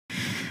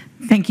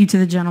Thank you to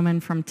the gentleman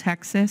from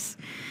Texas.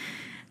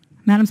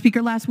 Madam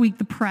Speaker, last week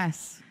the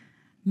press,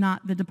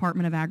 not the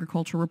Department of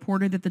Agriculture,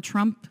 reported that the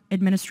Trump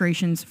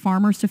administration's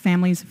Farmers to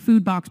Families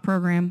food box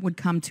program would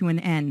come to an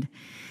end.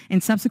 In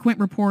subsequent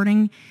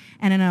reporting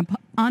and an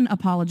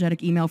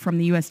unapologetic email from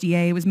the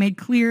USDA, it was made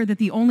clear that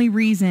the only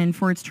reason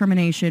for its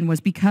termination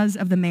was because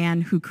of the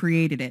man who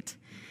created it.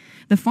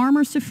 The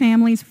Farmers to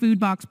Families food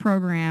box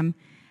program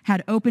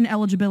had open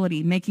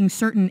eligibility, making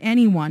certain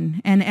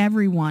anyone and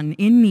everyone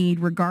in need,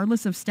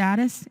 regardless of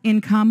status,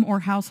 income,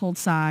 or household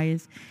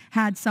size,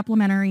 had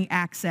supplementary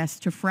access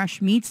to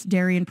fresh meats,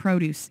 dairy, and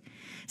produce.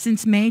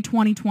 Since May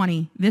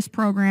 2020, this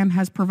program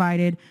has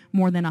provided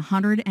more than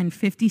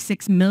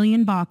 156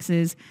 million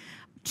boxes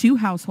to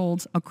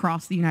households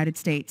across the United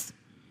States.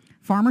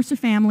 Farmers to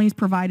Families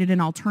provided an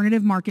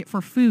alternative market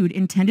for food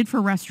intended for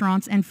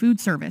restaurants and food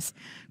service,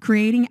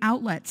 creating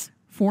outlets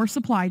for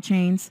supply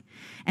chains,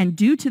 and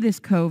due to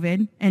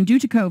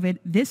COVID,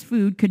 this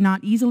food could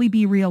not easily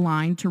be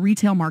realigned to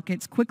retail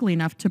markets quickly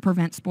enough to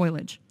prevent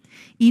spoilage.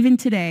 Even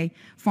today,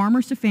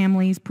 Farmers to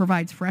Families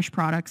provides fresh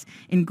products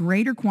in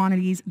greater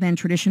quantities than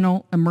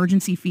traditional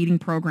emergency feeding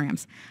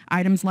programs.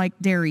 Items like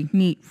dairy,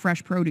 meat,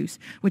 fresh produce,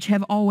 which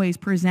have always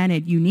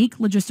presented unique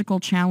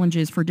logistical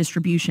challenges for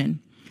distribution.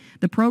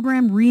 The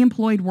program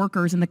re-employed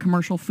workers in the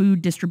commercial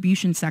food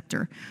distribution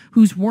sector,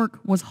 whose work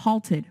was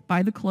halted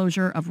by the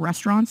closure of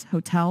restaurants,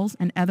 hotels,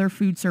 and other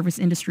food service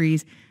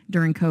industries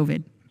during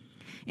COVID.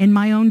 In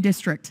my own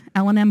district,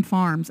 L&M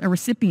Farms,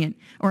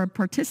 a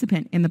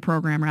participant in the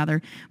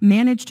program,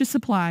 managed to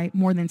supply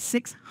more than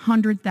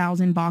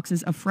 600,000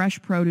 boxes of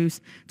fresh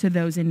produce to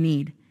those in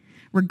need.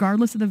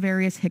 Regardless of the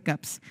various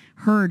hiccups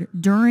heard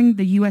during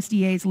the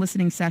USDA's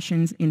listening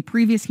sessions in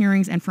previous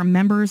hearings and from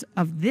members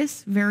of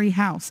this very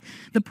House,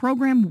 the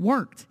program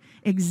worked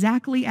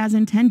exactly as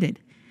intended,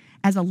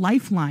 as a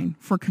lifeline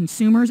for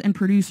consumers and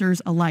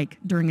producers alike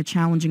during a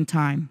challenging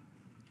time.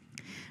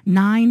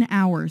 9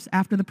 hours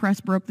after the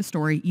press broke the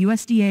story,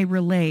 USDA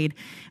relayed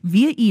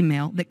via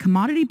email that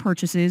commodity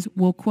purchases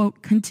will,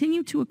 quote,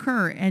 continue to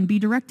occur and be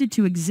directed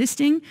to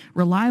existing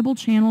reliable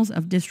channels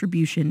of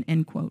distribution,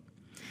 end quote.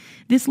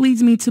 This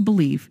leads me to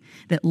believe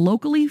that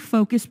locally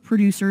focused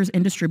producers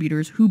and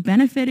distributors who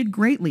benefited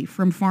greatly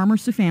from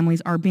Farmers to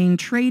Families are being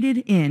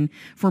traded in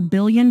for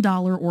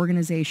billion-dollar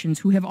organizations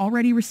who have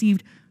already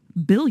received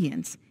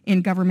billions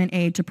in government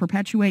aid to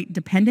perpetuate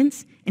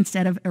dependence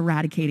instead of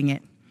eradicating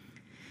it.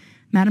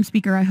 Madam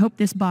Speaker, I hope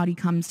this body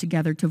comes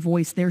together to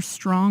voice their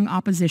strong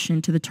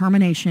opposition to the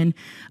termination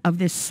of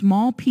this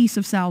small piece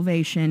of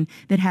salvation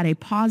that had a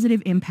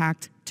positive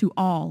impact to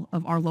all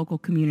of our local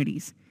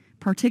communities,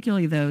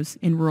 particularly those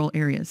in rural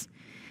areas.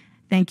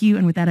 Thank you,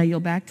 and with that I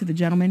yield back to the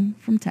gentleman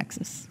from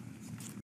Texas.